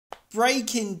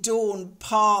Breaking Dawn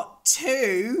Part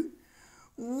 2?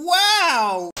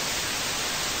 Wow!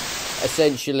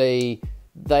 Essentially,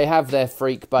 they have their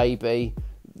freak baby.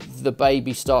 The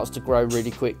baby starts to grow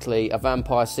really quickly. A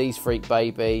vampire sees freak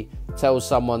baby, tells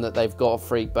someone that they've got a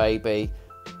freak baby.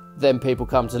 Then people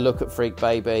come to look at freak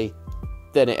baby.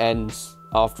 Then it ends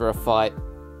after a fight.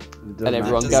 And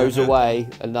everyone goes away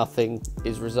and nothing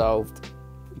is resolved.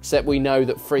 Except we know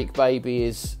that freak baby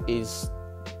is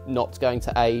not going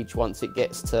to age once it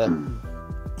gets to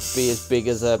be as big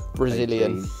as a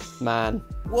Brazilian man.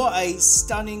 What a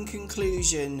stunning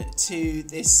conclusion to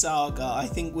this saga. I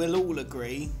think we'll all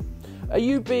agree. Are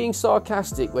you being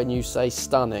sarcastic when you say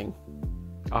stunning?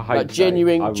 I hope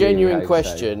so. Genuine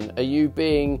question. So. Are you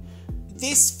being...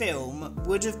 This film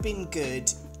would have been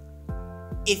good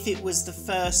if it was the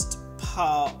first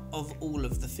part of all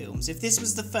of the films. If this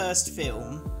was the first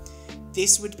film,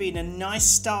 this would be a nice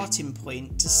starting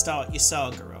point to start your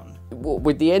saga on.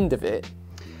 With the end of it?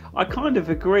 I kind of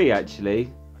agree,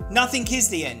 actually. Nothing is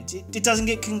the end. It doesn't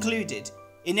get concluded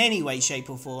in any way, shape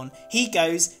or form. He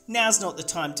goes, now's not the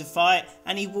time to fight,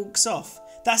 and he walks off.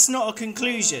 That's not a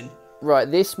conclusion. Right,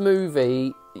 this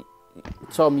movie...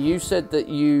 Tom, you said that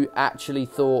you actually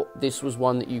thought this was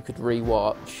one that you could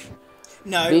rewatch.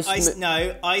 No,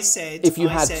 I said if you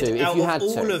had to, out of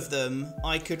all of them,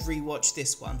 I could rewatch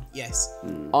this one. Yes.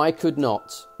 I could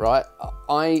not. Right,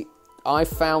 I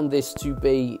found this to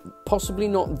be possibly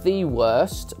not the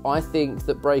worst. I think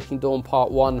that Breaking Dawn Part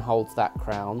 1 holds that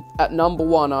crown. At number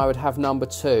 1, I would have number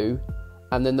 2,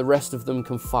 and then the rest of them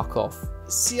can fuck off.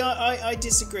 See, I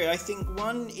disagree. I think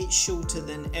 1, it's shorter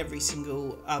than every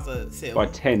single other film. By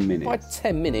 10 minutes. By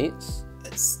 10 minutes?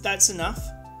 That's enough.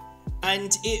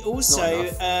 And it also...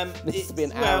 It needs to be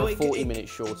an hour and 40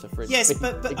 minutes shorter for it to be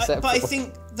acceptable. But I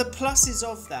think the pluses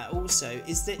of that also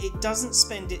is that it doesn't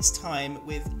spend its time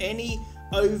with any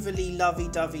overly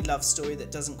lovey-dovey love story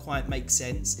that doesn't quite make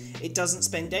sense. It doesn't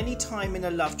spend any time in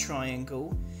a love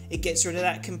triangle. It gets rid of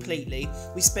that completely.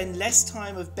 We spend less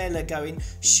time of Bella going,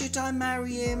 should I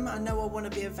marry him? I know I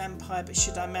want to be a vampire, but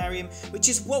should I marry him? Which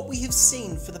is what we have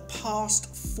seen for the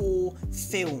past 4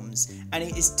 films. And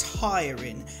it is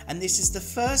tiring. And this is the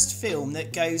first film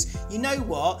that goes, you know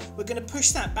what? We're going to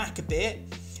push that back a bit.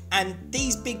 And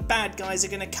these big bad guys are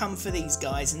going to come for these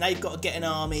guys. And they've got to get an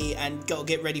army and got to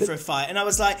get ready for a fight. And I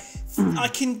was like, I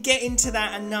can get into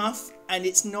that enough. And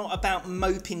it's not about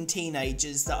moping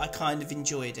teenagers that I kind of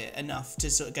enjoyed it enough to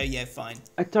sort of go, yeah, fine.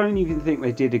 I don't even think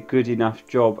they did a good enough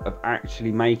job of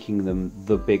actually making them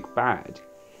the big bad.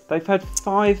 They've had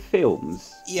 5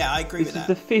 films. Yeah, I agree with that.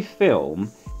 This is the 5th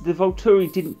film. The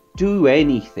Volturi didn't do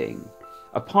anything.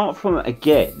 Apart from,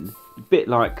 again, a bit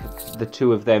like the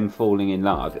 2 of them falling in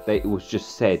love, it was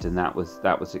just said and that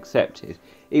was accepted.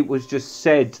 It was just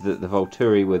said that the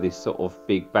Volturi were this sort of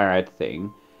big bad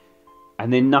thing.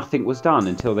 And then nothing was done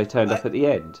until they turned up at the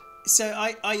end. So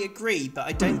I agree, but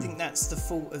I don't think that's the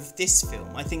fault of this film.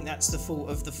 I think that's the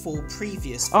fault of the 4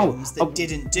 previous films that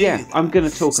didn't do that. I'm going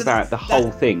to talk about the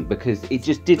whole thing because it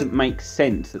just didn't make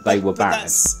sense that they were bad.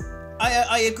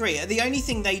 I agree. The only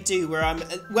thing they do where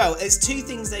there's 2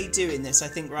 things they do in this, I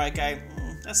think, where I go,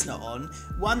 that's not on.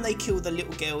 1, they kill the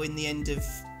little girl in the end of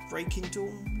Breaking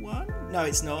Dawn 1? No,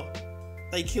 it's not.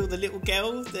 They kill the little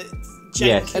girl that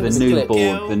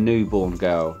the newborn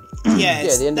girl.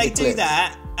 Yes, they do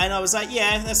that, and I was like,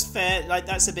 yeah, that's fair. Like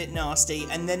that's a bit nasty.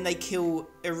 And then they kill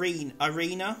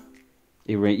Irina.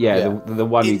 The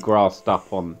one who grassed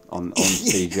up on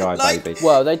CGI baby.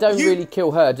 Well, they don't really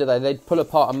kill her, do they? They pull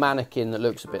apart a mannequin that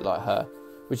looks a bit like her,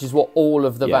 which is what all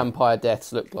of the vampire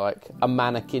deaths look like. A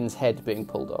mannequin's head being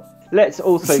pulled off. Let's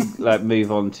also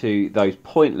move on to those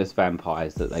pointless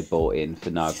vampires that they brought in for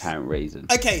no apparent reason.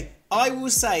 Okay, I will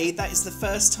say that is the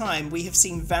first time we have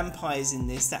seen vampires in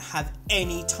this that have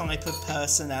any type of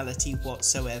personality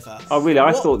whatsoever. Oh, really?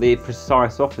 I thought the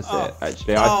precise opposite,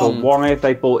 actually. I thought, why have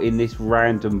they brought in this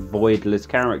random voidless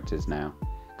characters now?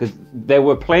 Because there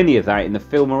were plenty of that in the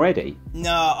film already.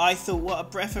 No, I thought, what a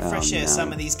breath of fresh air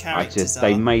some of these characters are.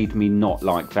 They made me not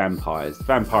like vampires.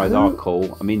 Vampires are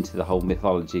cool. I'm into the whole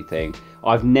mythology thing.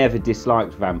 I've never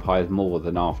disliked vampires more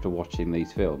than after watching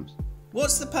these films.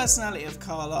 What's the personality of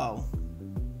Carlisle?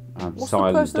 What's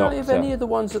the personality of any of the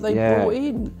ones that they brought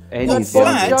in?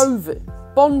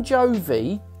 Bon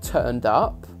Jovi turned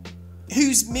up.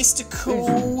 Who's Mr.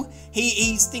 Cool?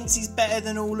 He thinks he's better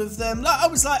than all of them. Like I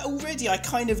was like, already I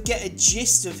kind of get a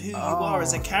gist of who you are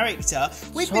as a character.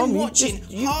 We've been watching half of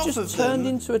them. You just turned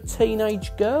into a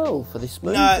teenage girl for this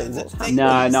movie.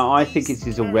 No, I think it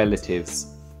is a relative.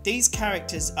 These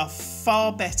characters are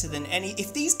far better than any...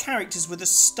 If these characters were the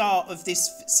start of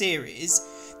this series,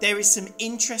 there is some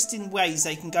interesting ways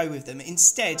they can go with them.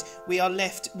 Instead, we are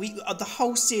left. The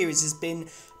whole series has been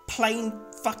plain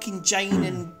fucking Jane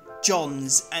and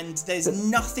Johns, and there's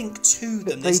nothing to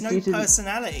them. There's no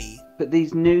personality. But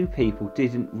these new people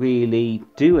didn't really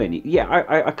do any. Yeah,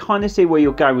 I kind of see where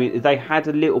you're going. They had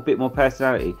a little bit more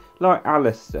personality, like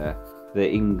Alistair.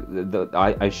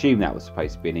 I assume that was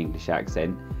supposed to be an English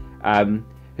accent.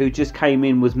 Who just came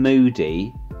in, was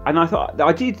moody, and I thought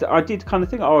I did kind of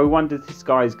think, oh, I wonder if this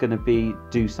guy's going to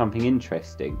do something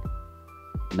interesting.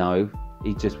 No,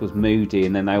 he just was moody,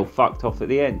 and then they all fucked off at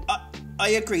the end. I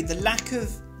agree. The lack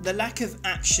of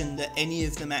action that any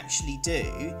of them actually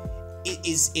do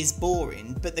is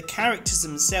boring. But the characters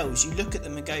themselves, you look at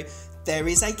them and go, there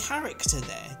is a character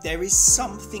there. There is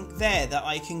something there that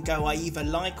I can go, I either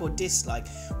like or dislike.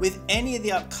 With any of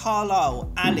the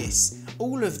Carlisle, Alice,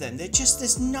 all of them,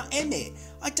 there's not Emmett.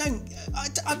 I don't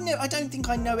think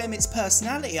I know Emmett's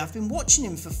personality. I've been watching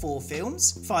him for 5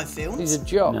 films. He's a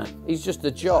jock. No. He's just a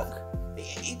jock.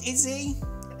 Is he?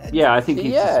 Yeah, I think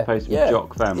he's just supposed to be a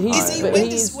jock vampire. Is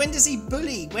he? When does he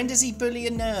bully? When does he bully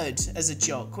a nerd as a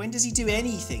jock? When does he do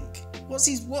anything? What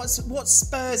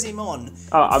spurs him on?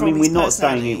 I mean, we're not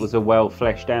saying it was a well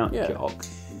fleshed out jock,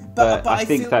 but I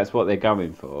think that's what they're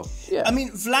going for. Yeah. I mean,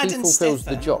 Vlad and Stefan fulfills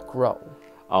the jock role.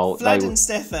 Oh, Vlad and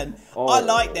Stefan. I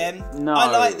like them. No,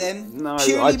 I like them. No,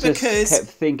 purely I just because kept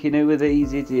thinking, who are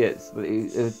these idiots?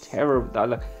 They're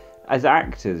terrible. As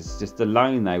actors, just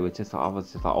alone, they were just. I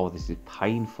was just like, oh, this is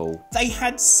painful. They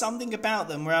had something about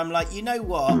them where I'm like, you know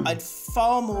what?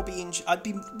 I'd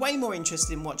be way more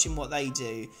interested in watching what they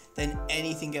do than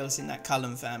anything else in that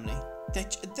Cullen family.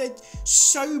 They're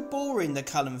so boring, the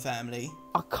Cullen family.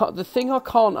 The thing I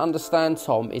can't understand,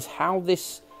 Tom, is how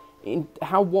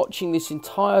watching this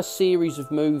entire series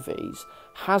of movies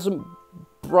hasn't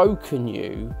broken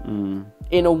you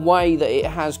in a way that it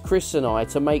has Chris and I,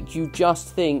 to make you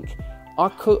just think,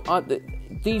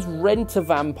 these renter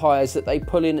vampires that they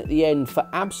pull in at the end for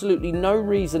absolutely no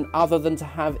reason other than to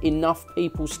have enough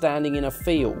people standing in a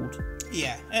field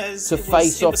to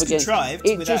face off against.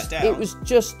 It was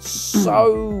just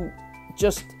so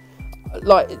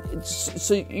like,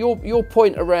 so your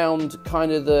point around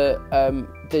kind of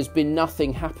there's been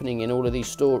nothing happening in all of these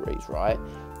stories, right?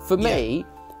 For me,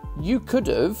 you could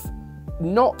have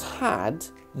not had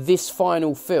this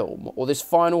final film or this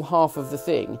final half of the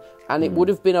thing, and it would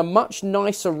have been a much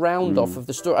nicer round off of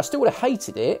the story. I still would have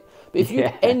hated it, but if you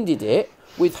ended it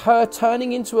with her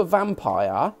turning into a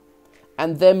vampire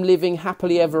and them living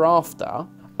happily ever after,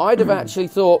 I'd have actually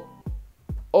thought,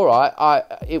 all right,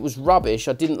 it was rubbish.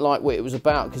 I didn't like what it was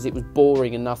about because it was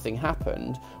boring and nothing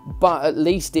happened, but at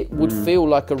least it would feel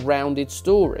like a rounded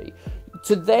story.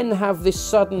 To then have this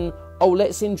sudden,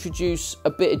 let's introduce a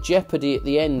bit of jeopardy at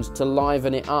the end to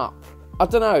liven it up. I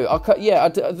don't know.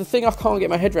 The thing I can't get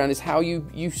my head around is how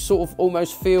you sort of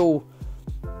almost feel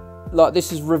like this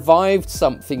has revived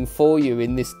something for you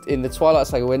in the Twilight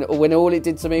Saga, when all it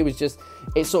did to me was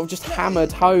it sort of just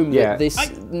hammered home that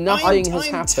nothing has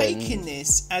happened. I'm taking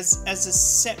this as a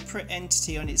separate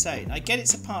entity on its own. I get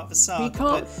it's a part of a saga, you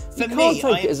can't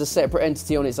take it as a separate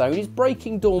entity on its own. It's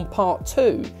Breaking Dawn Part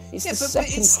 2. It's the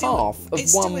second half of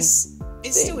one.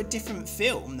 It's still a different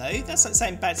film, though. That's like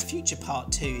saying Back to the Future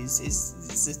Part 2 is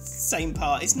the same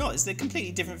part. It's not. They're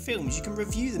completely different films. You can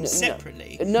review them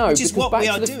separately. No, which is what we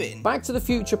are doing. Back to the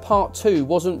Future Part 2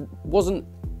 wasn't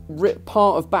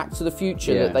part of Back to the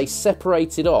Future that they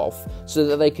separated off so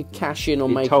that they could cash in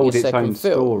on making a second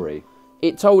film. Story.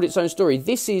 It told its own story.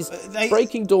 This is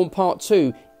Breaking Dawn Part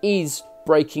 2 is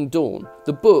Breaking Dawn.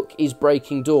 The book is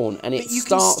Breaking Dawn, and it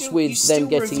starts with them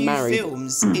getting married.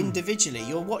 Films individually.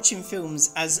 You're watching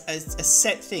films as a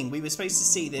set thing. We were supposed to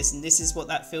see this, and this is what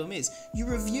that film is. You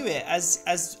review it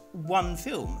as one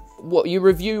film. What, you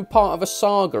review part of a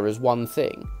saga as one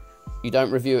thing? You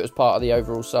don't review it as part of the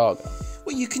overall saga?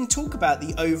 Well, you can talk about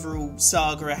the overall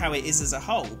saga or how it is as a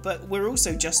whole, but we're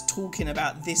also just talking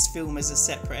about this film as a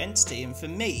separate entity. And for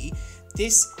me,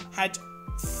 this had.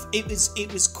 It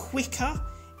was quicker.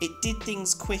 It did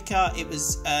things quicker. It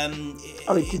was.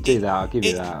 It did do that. I'll give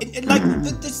you that.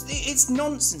 It's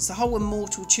nonsense. The whole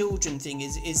immortal children thing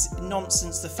is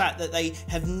nonsense. The fact that they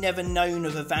have never known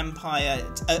of a vampire,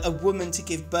 a woman to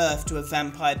give birth to a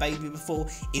vampire baby before,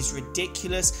 is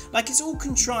ridiculous. Like, it's all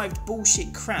contrived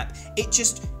bullshit crap.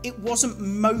 It wasn't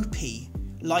mopey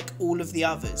like all of the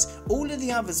others. All of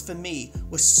the others for me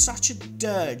were such a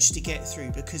dirge to get through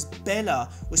because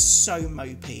Bella was so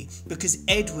mopey, because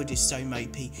Edward is so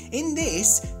mopey. In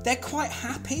this, they're quite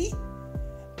happy.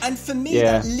 And for me,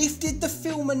 that lifted the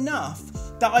film enough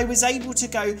that I was able to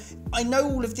go, I know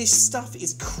all of this stuff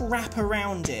is crap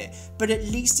around it, but at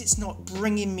least it's not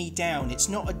bringing me down. It's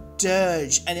not a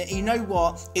dirge. And you know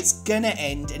what? It's going to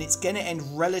end, and it's going to end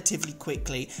relatively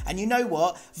quickly. And you know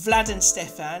what? Vlad and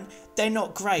Stefan, they're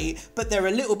not great, but they're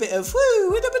a little bit of,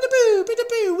 woo, bida-bida-boo,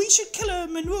 bida-boo, we should kill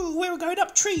them, and woo, we're going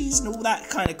up trees, and all that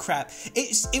kind of crap.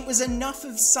 It was enough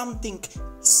of something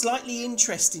slightly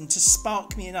interesting to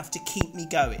spark me enough to keep me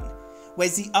going.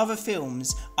 Whereas the other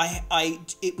films,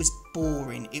 it was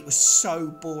boring. It was so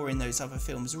boring, those other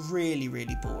films. Really,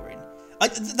 really boring.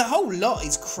 The whole lot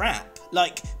is crap.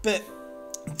 But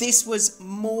this was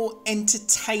more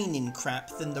entertaining crap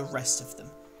than the rest of them.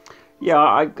 Yeah,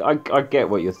 I get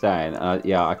what you're saying.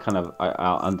 Yeah,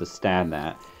 I understand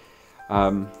that.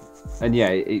 And yeah,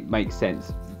 it makes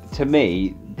sense. To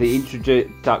me, the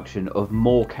introduction of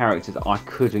more characters I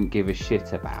couldn't give a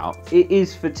shit about, it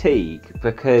is fatigue,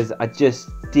 because I just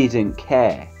didn't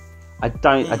care. I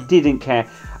didn't care.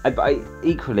 But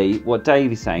equally, what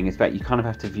Dave is saying is that you kind of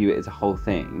have to view it as a whole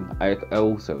thing. I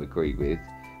also agree with,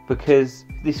 because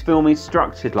this film is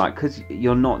structured because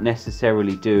you're not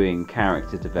necessarily doing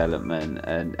character development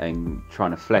and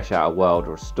trying to flesh out a world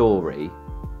or a story.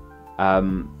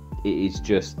 It is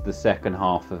just the second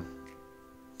half of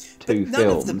two films.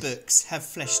 None of the books have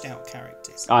fleshed out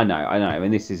characters. I know. I mean,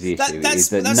 this is the issue.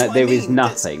 There is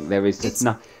nothing. There is just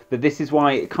nothing. But this is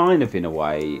why, kind of in a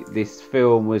way, this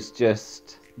film was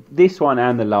just... This one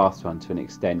and the last one, to an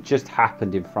extent, just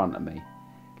happened in front of me.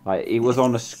 It was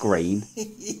on a screen,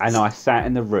 and I sat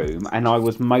in the room, and I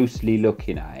was mostly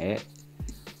looking at it.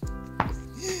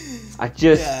 I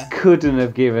just couldn't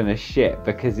have given a shit,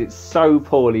 because it's so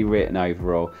poorly written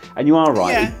overall. And you are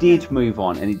right, it did move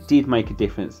on, and it did make a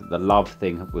difference that the love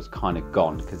thing was kind of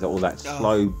gone, because all that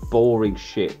slow, boring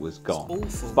shit was gone.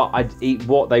 Awful. But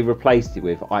what they replaced it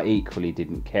with, I equally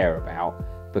didn't care about,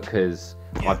 because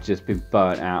I've just been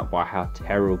burnt out by how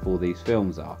terrible these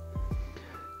films are.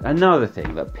 Another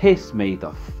thing that pissed me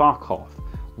the fuck off.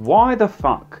 Why the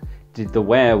fuck did the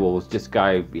werewolves just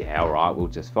go, yeah, alright, we'll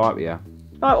just fight with you?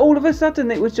 All of a sudden,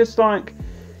 it was just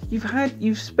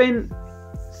you've spent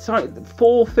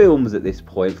 4 films at this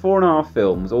point, 4.5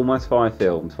 films, almost 5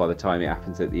 films by the time it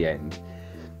happens at the end,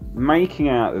 making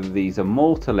out that these are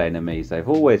mortal enemies. They've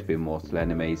always been mortal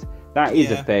enemies. That is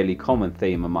a fairly common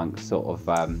theme amongst sort of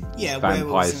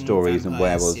vampire stories and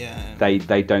werewolves. Yeah.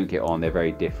 They don't get on. They're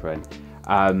very different.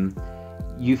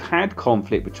 You've had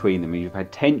conflict between them. You've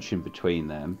had tension between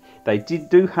them. They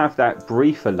do have that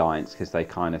brief alliance, because they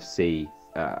kind of see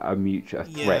a mutual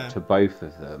threat to both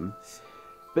of them.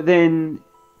 But then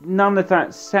none of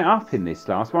that's set up in this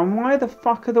last one. Why the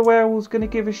fuck are the werewolves going to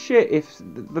give a shit if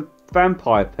the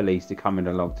vampire police are coming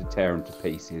along to tear them to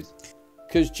pieces?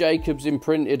 Because Jacob's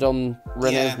imprinted on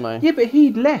Renesmee. Yeah, but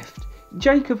he'd left.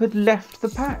 Jacob had left the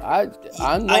pack.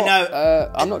 I'm not, I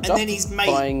know. I'm not. And then his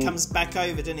mate comes back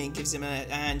over, doesn't he, and gives him a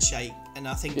handshake. And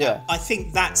I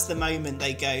think that's the moment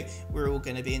they go, we're all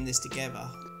going to be in this together.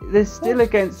 They're still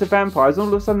against the vampires. All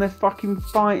of a sudden, they're fucking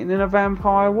fighting in a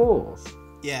vampire war.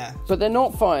 Yeah. But they're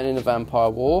not fighting in a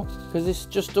vampire war, because it's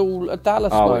just all a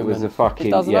Dallas moment. It was a fucking... It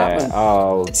doesn't happen.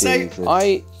 Oh, so, Jesus.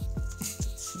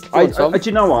 Do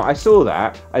you know what? I saw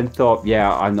that and thought,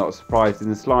 I'm not surprised in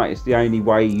the slightest. The only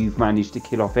way you've managed to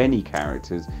kill off any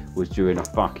characters was during a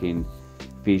fucking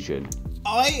vision.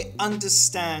 I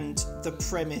understand the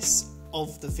premise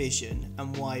of the vision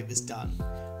and why it was done.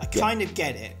 I kind of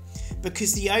get it,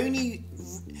 because the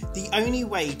only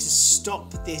way to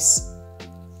stop this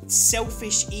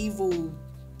selfish, evil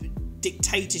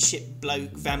dictatorship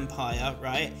bloke vampire,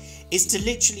 right, is to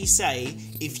literally say,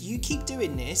 if you keep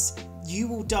doing this, you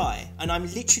will die, and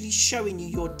I'm literally showing you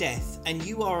your death, and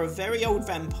you are a very old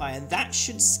vampire, and that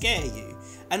should scare you.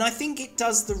 And I think it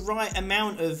does the right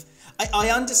amount of... I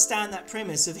understand that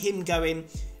premise of him going,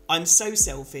 I'm so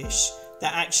selfish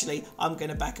that actually I'm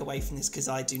going to back away from this because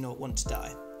I do not want to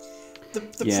die.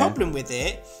 The problem with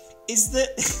it is that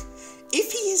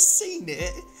if he has seen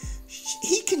it,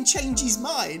 he can change his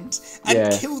mind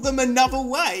and kill them another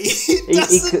way.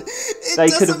 They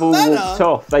could have all walked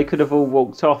off. They could have all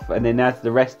walked off, and then as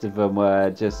the rest of them were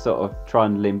just sort of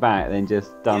trundling back, then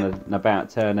just done an about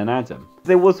turn and had them.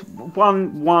 There was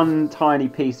one tiny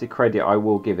piece of credit I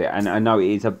will give it, and I know it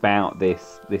is about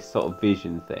this sort of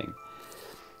vision thing.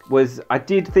 I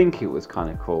did think it was kind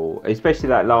of cool, especially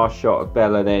that last shot of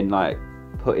Bella then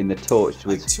putting the torch to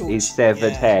his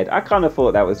severed head. I kind of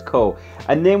thought that was cool.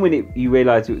 And then when you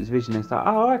realise it was vision, it's like,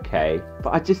 oh, okay.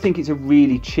 But I just think it's a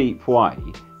really cheap way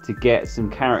to get some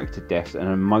character deaths and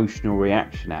an emotional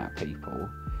reaction out of people.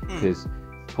 Because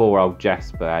poor old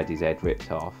Jasper had his head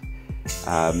ripped off.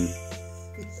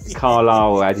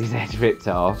 Carlisle had his head ripped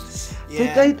off.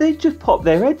 Yeah. They just popped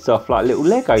their heads off like little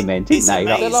Lego men, didn't It's they?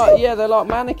 amazing. They're like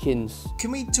mannequins.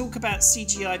 Can we talk about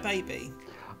CGI baby?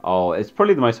 Oh, it's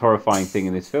probably the most horrifying thing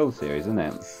in this film series, isn't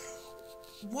it?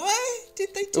 Why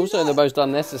did they do Also that? the most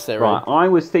unnecessary. Right, I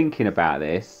was thinking about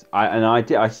this, I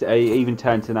even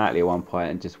turned to Natalie at one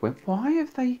point and just went, why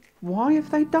have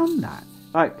they done that?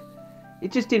 Like,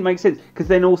 it just didn't make sense. Because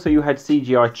then also you had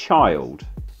CGI child.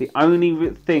 The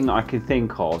only thing I can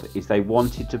think of is they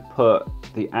wanted to put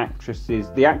the actress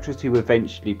who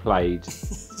eventually played,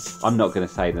 I'm not going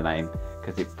to say the name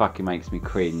because it fucking makes me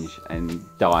cringe and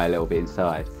die a little bit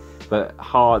inside. But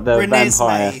the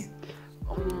vampire.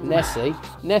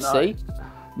 Nessie.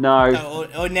 No.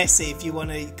 Or Nessie, if you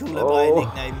want to call her by a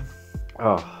nickname.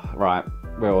 Oh, right.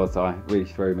 Where was I? Really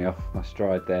threw me off my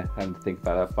stride there, having to think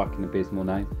about that fucking abysmal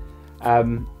name.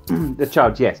 The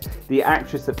child, yes. The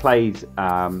actress that plays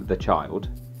the child,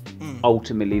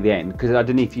 ultimately then, because I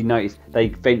don't know if you noticed, they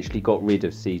eventually got rid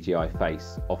of CGI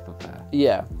face off of her.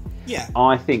 Yeah. Yeah.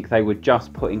 I think they were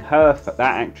just putting that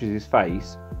actress's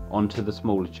face onto the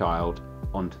smaller child,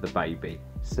 onto the baby,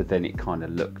 so then it kind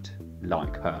of looked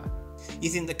like her. You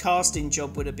think the casting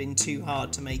job would have been too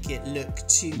hard to make it look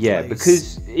too Yeah, close?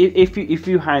 because if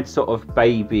you had sort of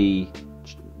baby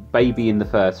in the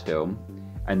first film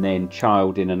and then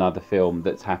child in another film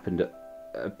that's happened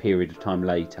a period of time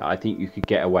later, I think you could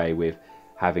get away with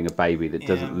having a baby that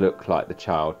doesn't look like the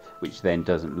child, which then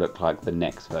doesn't look like the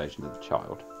next version of the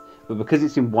child. But because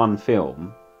it's in one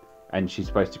film and she's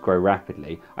supposed to grow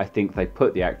rapidly, I think they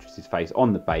put the actress's face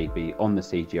on the baby, on the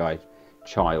CGI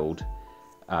child,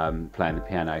 playing the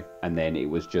piano, and then it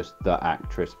was just the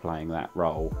actress playing that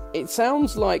role. It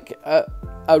sounds like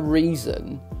a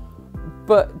reason,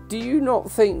 but do you not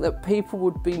think that people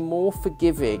would be more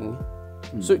forgiving?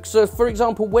 So for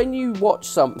example, when you watch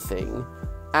something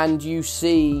and you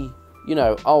see,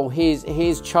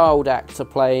 here's child actor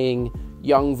playing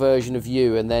young version of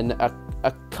you, and then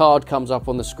a card comes up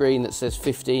on the screen that says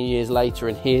 15 years later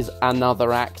and here's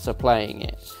another actor playing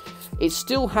it. It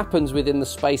still happens within the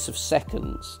space of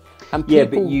seconds. And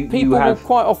people will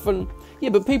quite often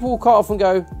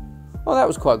go, oh, that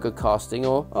was quite good casting,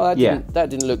 or oh, that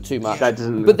didn't look too much.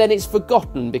 But then it's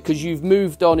forgotten because you've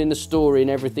moved on in the story and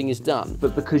everything is done.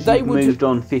 But because you've moved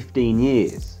on 15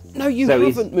 years. No, you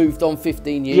haven't moved on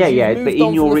 15 years. Yeah, but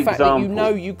in your fact that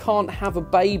example, you can't have a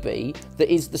baby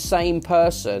that is the same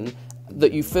person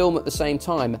that you film at the same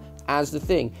time as the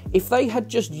thing. If they had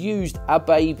just used a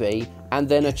baby and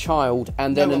then a child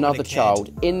and then another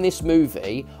child in this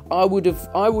movie, I would have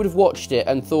watched it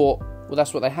and thought, well,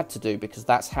 that's what they had to do because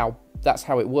that's how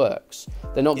it works.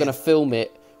 They're not going to film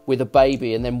it with a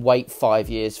baby and then wait 5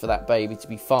 years for that baby to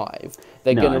be 5.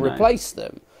 They're going to replace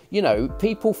them.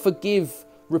 People forgive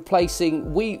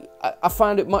replacing. I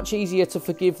found it much easier to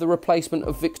forgive the replacement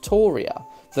of Victoria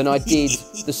than I did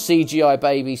the CGI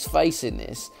baby's face in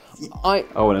this. I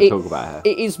want to talk about her.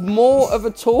 It is more of a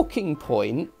talking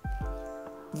point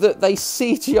that they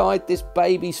CGI'd this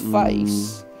baby's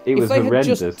face. If they had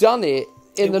just done it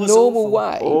in the normal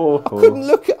way,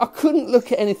 I couldn't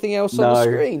look at anything else on the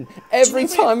screen. Every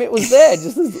time it was there,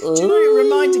 just do you know what it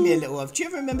reminded me a little of? Do you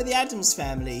ever remember the Addams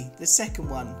Family, the second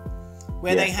one,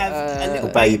 where they have a little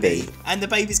baby and the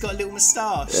baby's got a little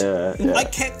moustache? I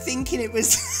kept thinking it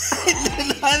was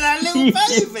like that little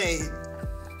baby.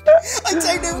 I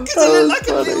don't know, because it looked like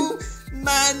a little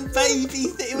man baby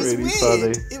thing. It was really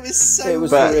weird. Funny. It was so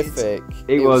weird. Horrific.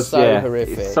 It was so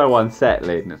horrific. It's so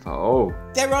unsettling. It's like,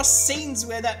 there are scenes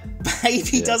where that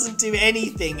baby doesn't do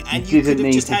anything, and you didn't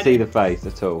need to see the face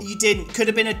at all. You didn't. Could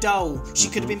have been a doll. She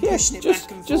could have been pushing it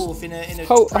back and forth in a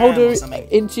hold her or something.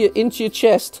 into your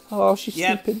chest. Oh, she's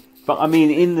sleeping. But I mean,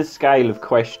 in the scale of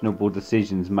questionable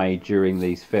decisions made during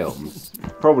these films,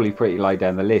 probably pretty low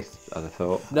down the list, I'd have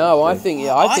thought. No, I think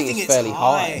it's fairly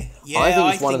high. Yeah, I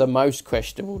think it's one of the most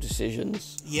questionable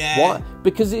decisions. Yeah. Why?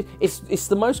 Because it's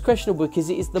the most questionable because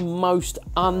it is the most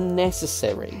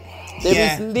unnecessary.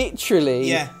 There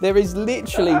is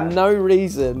literally no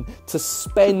reason to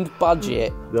spend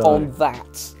budget on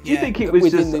that. Do you think it was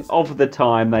just of the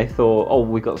time they thought,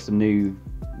 we got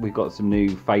some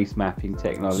new face mapping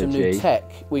technology. Some new tech.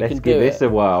 Let's give this a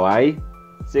whirl, eh?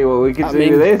 See what we can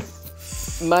do with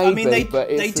this. Maybe,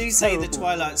 they do say the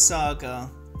Twilight Saga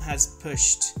has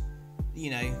pushed,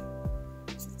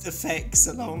 effects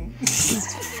along.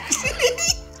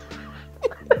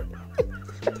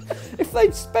 If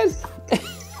they'd spent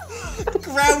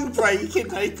groundbreaking,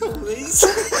 they call these.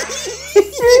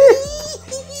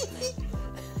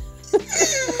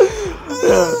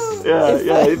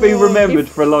 It'd be remembered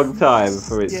for a long time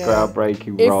for its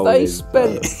groundbreaking role.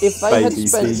 If they had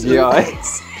spent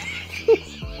CGI.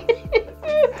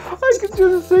 I can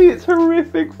just see its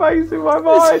horrific face in my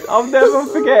mind. I'll never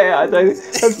forget it.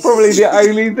 That's probably the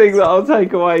only thing that I'll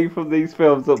take away from these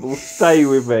films that will stay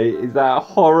with me is that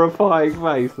horrifying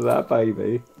face of that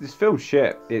baby. This film's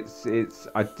shit.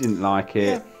 I didn't like it.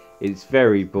 Yeah. It's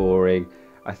very boring.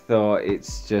 I thought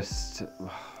it's just...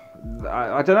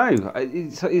 I don't know.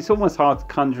 It's almost hard to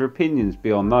conjure opinions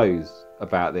beyond those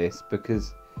about this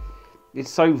because it's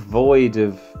so void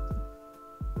of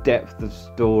depth of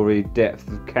story, depth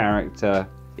of character.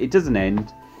 It doesn't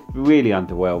end. Really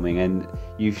underwhelming, and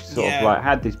you've sort of like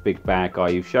had this big bad guy.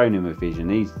 You've shown him a vision.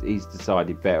 He's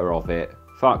decided better of it.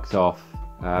 Fucked off.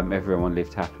 Everyone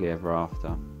lived happily ever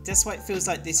after. That's why it feels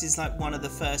like this is like one of the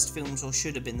first films, or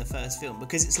should have been the first film,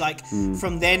 because it's like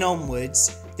from then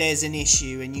onwards there's an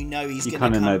issue, and you know he's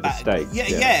going to come back.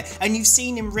 Yeah, and you've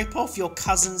seen him rip off your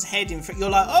cousin's head in front. You're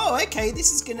like, oh, okay,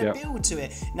 this is going to build to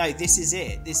it. No, this is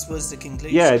it. This was the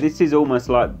conclusion. Yeah, this is almost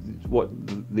like what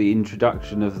the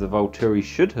introduction of the Volturi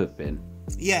should have been.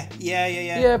 Yeah.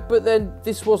 Yeah, but then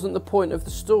this wasn't the point of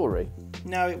the story.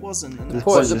 No, it wasn't. The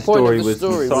point of the story was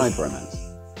the side romance.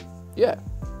 Yeah.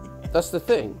 That's the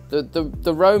thing.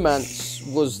 The romance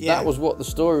was that was what the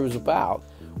story was about.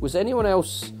 Was anyone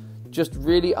else just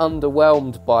really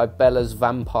underwhelmed by Bella's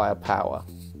vampire power?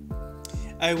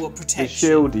 Oh, what protection?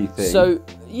 The shieldy thing. So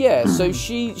so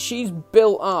she's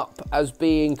built up as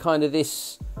being kind of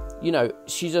this,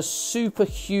 she's a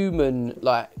superhuman.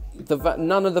 Like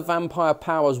none of the vampire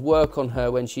powers work on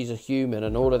her when she's a human,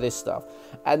 and all of this stuff.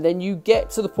 And then you get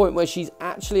to the point where she's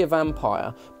actually a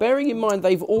vampire, bearing in mind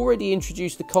they've already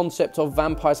introduced the concept of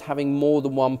vampires having more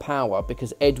than one power,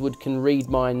 because Edward can read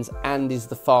minds and is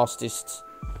the fastest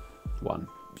one.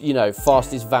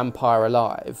 Fastest vampire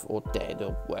alive, or dead,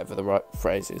 or whatever the right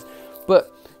phrase is.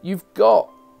 But you've got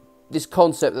this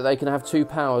concept that they can have two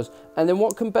powers, and then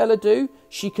what can Bella do?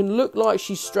 She can look like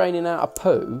she's straining out a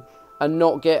poo and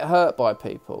not get hurt by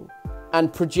people,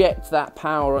 and project that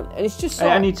power on, and it's just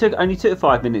like... And only took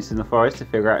 5 minutes in the forest to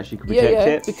figure out she could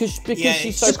project it. because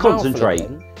she's so just powerful. Concentrate.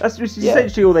 Again. That's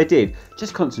essentially all they did.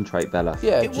 Just concentrate, Bella.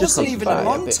 Yeah, it wasn't even a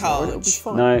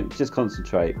montage. No, just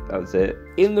concentrate. That was it.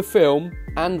 In the film,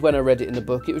 and when I read it in the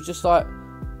book, it was just like,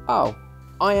 oh,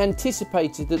 I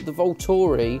anticipated that the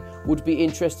Volturi would be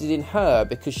interested in her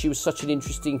because she was such an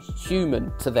interesting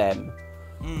human to them.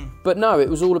 But no, it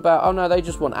was all about, oh no, they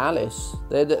just want Alice.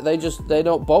 They're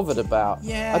not bothered about.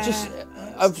 Yeah.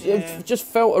 I've just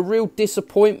felt a real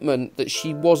disappointment that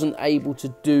she wasn't able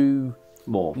to do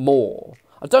more.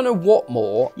 I don't know what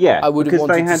more. Yeah, I would have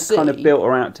wanted to see. Because they had kind of built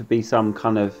her out to be some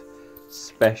kind of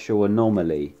special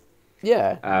anomaly.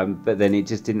 Yeah. But then it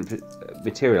just didn't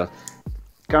materialise.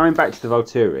 Going back to the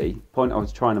Volturi, point I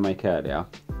was trying to make earlier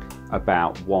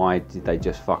about why did they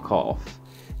just fuck off?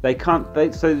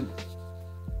 So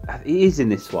it is in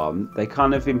this one. They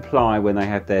kind of imply when they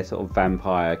have their sort of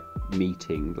vampire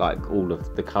meeting, like all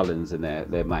of the Cullens and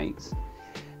their mates,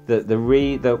 that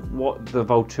what the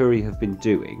Volturi have been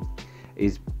doing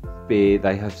is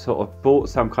they have sort of brought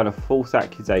some kind of false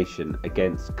accusation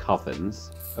against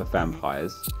covens of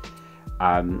vampires,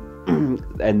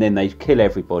 and then they kill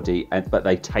everybody, but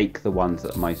they take the ones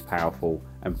that are most powerful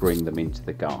and bring them into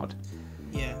the guard.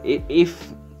 Yeah.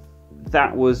 If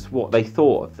that was what they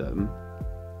thought of them,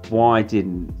 why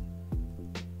didn't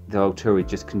the Volturi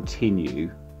just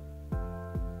continue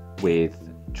with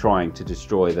trying to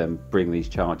destroy them, bring these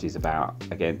charges about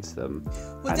against them,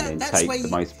 and then take the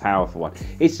most powerful one?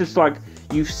 It's just like,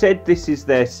 you've said this is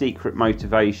their secret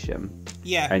motivation,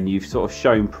 and you've sort of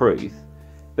shown proof,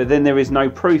 but then there is no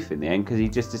proof in the end because he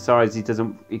just decides he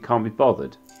can't be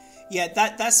bothered. Yeah,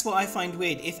 that's what I find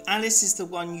weird. If Alice is the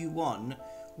one you want,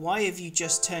 why have you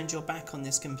just turned your back on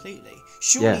this completely?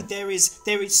 Surely there is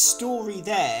story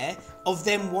there of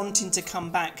them wanting to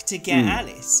come back to get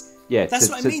Alice. Yeah, that's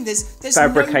what I mean. There's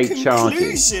fabricate no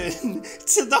conclusion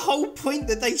to the whole point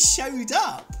that they showed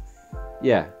up.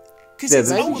 Yeah, because there's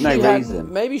no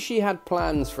reason. Maybe she had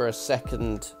plans for a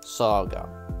second saga.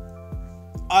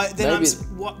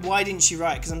 Why didn't she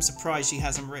write? Because I'm surprised she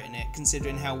hasn't written it,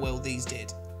 considering how well these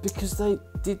did. Because they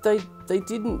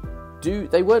didn't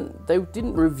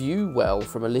review well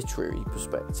from a literary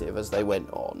perspective as they went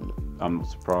on. I'm not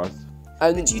surprised.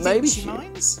 And but do you think she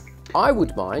minds? I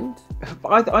would mind.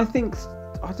 I think,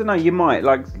 I don't know, you might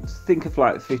think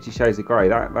of 50 Shades of Grey.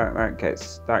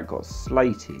 That got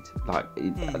slated.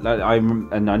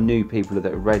 I knew people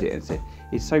that read it and said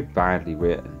it's so badly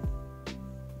written.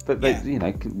 But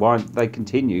why they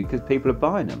continue? Because people are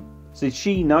buying them. So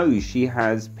she knows she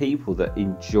has people that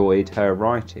enjoyed her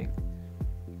writing.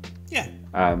 Yeah.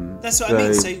 That's what I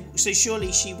mean. So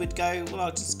surely she would go, well,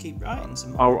 I'll just keep writing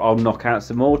some more. I'll knock out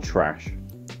some more trash.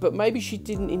 But maybe she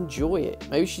didn't enjoy it.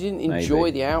 Maybe she didn't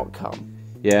enjoy the outcome.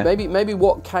 Yeah. Maybe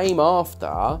what came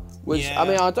after was. Yeah. I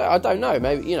mean, I don't know.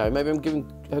 Maybe I'm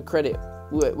giving her credit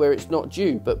where it's not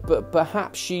due. But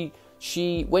perhaps she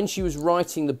when she was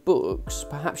writing the books,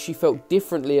 perhaps she felt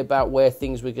differently about where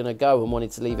things were going to go and wanted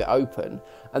to leave it open,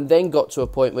 and then got to a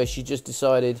point where she just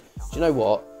decided, do you know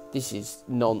what? This is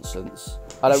nonsense.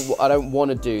 I don't want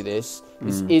to do this.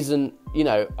 This isn't,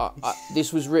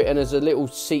 this was written as a little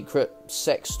secret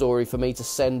sex story for me to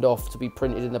send off to be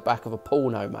printed in the back of a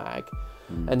porno mag.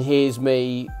 And here's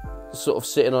me sort of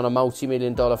sitting on a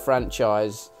multi-million-dollar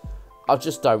franchise. I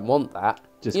just don't want that.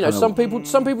 Some people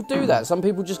do that. Some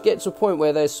people just get to a point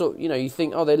where they're you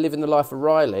think, oh, they're living the life of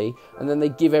Riley, and then they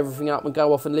give everything up and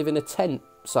go off and live in a tent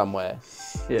somewhere.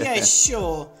 Yeah,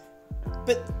 sure.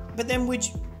 But then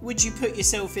would you put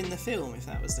yourself in the film if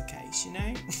that was the case,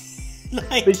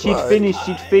 But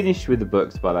she'd finished with the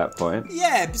books by that point.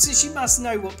 Yeah, so she must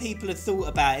know what people had thought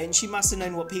about it, and she must have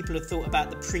known what people had thought about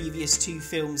the previous 2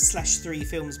 films / 3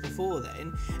 films before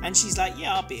then. And she's like,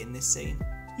 yeah, I'll be in this scene.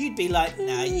 You'd be like,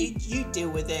 nah, you deal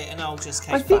with it, and I'll just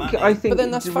I think. But then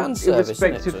that's fan service,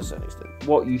 isn't it, to a certain extent?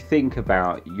 What you think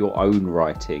about your own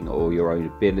writing or your own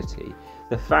ability,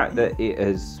 the fact that it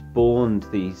has spawned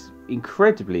these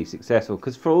incredibly successful,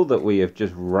 because for all that we have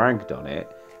just ragged on it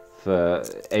for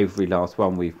every last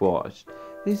one we've watched,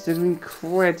 these are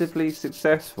incredibly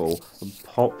successful and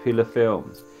popular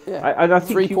films. Yeah, and I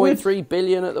think 3.3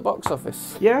 billion at the box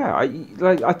office. Yeah,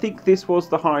 I think this was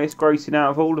the highest grossing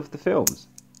out of all of the films.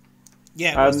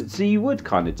 Yeah. So you would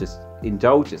kind of just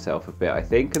indulge yourself a bit, I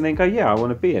think, and then go, yeah, I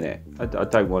want to be in it. I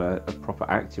don't want a proper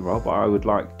acting role, but I would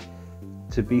like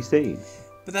to be seen.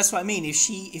 But that's what I mean. If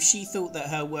she thought that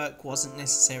her work wasn't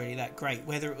necessarily that great,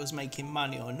 whether it was making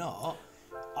money or not,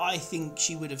 I think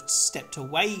she would have stepped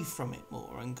away from it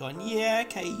more and gone, yeah,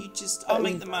 okay, I'll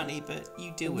make the money, but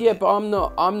you deal with it. Yeah, but I'm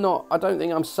not, I don't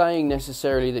think I'm saying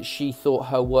necessarily that she thought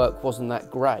her work wasn't that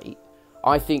great.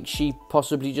 I think she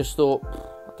possibly just thought,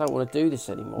 I don't want to do this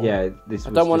anymore. Yeah, this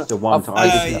was just a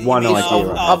one-time, one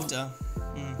idea. After.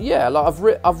 Yeah, like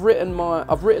I've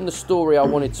written the story I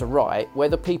wanted to write.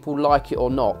 Whether people like it or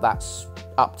not, that's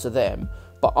up to them.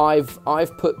 But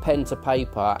I've put pen to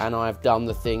paper and I've done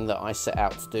the thing that I set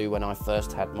out to do when I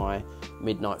first had my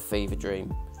midnight fever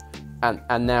dream,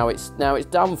 and now it's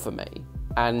done for me.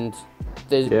 And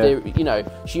there,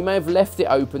 she may have left it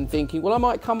open, thinking, well, I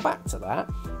might come back to that.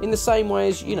 In the same way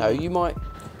as you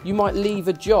might leave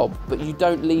a job, but you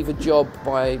don't leave a job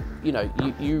by,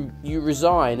 you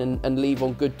resign and leave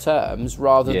on good terms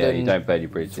rather than you don't burn your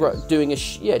bridges. Doing a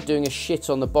shit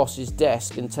on the boss's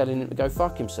desk and telling him to go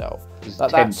fuck himself. As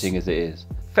tempting as it is.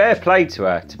 Fair play to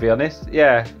her, to be honest.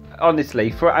 Yeah,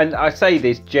 honestly, and I say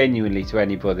this genuinely to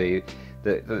anybody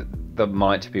that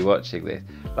might be watching this.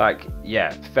 Like,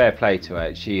 yeah, fair play to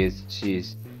her.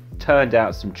 She's turned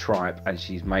out some tripe and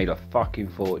she's made a fucking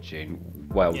fortune.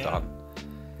 Well done.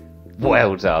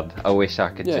 Well done. I wish I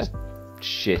could just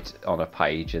shit on a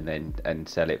page and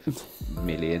sell it for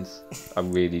millions. I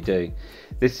really do.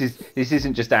 This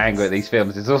isn't just anger at these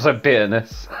films, it's also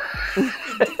bitterness.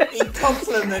 He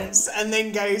compliments and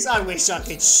then goes, I wish I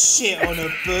could shit on a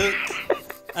book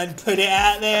and put it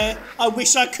out there. I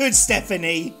wish I could,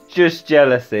 Stephanie. Just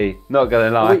jealousy. Not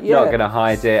gonna lie. Not gonna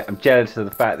hide it. I'm jealous of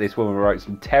the fact this woman wrote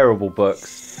some terrible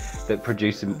books that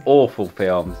produced some awful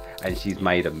films and she's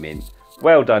made a mint.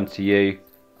 Well done to you.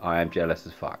 I am jealous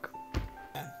as fuck.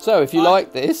 So if you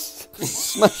like this,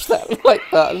 smash that like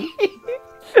button.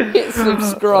 Hit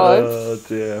subscribe. Oh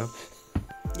dear.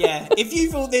 Yeah, if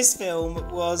you thought this film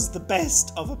was the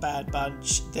best of a bad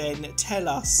bunch, then tell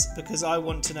us, because I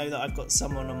want to know that I've got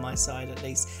someone on my side at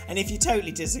least. And if you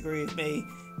totally disagree with me,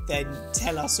 then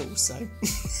tell us also.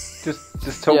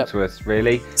 Just talk to us,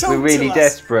 really. We're really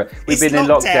desperate. We've been in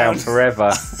lockdown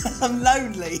forever. I'm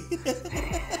lonely.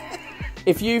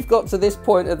 If you've got to this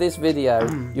point of this video,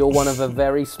 you're one of a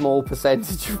very small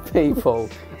percentage of people.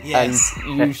 Yes.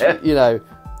 And you should,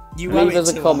 leave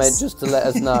us a comment just to let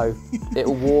us know.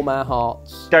 It'll warm our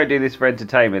hearts. Don't do this for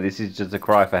entertainment. This is just a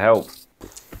cry for help.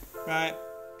 Right.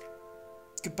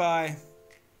 Goodbye.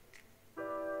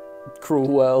 Cruel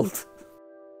world.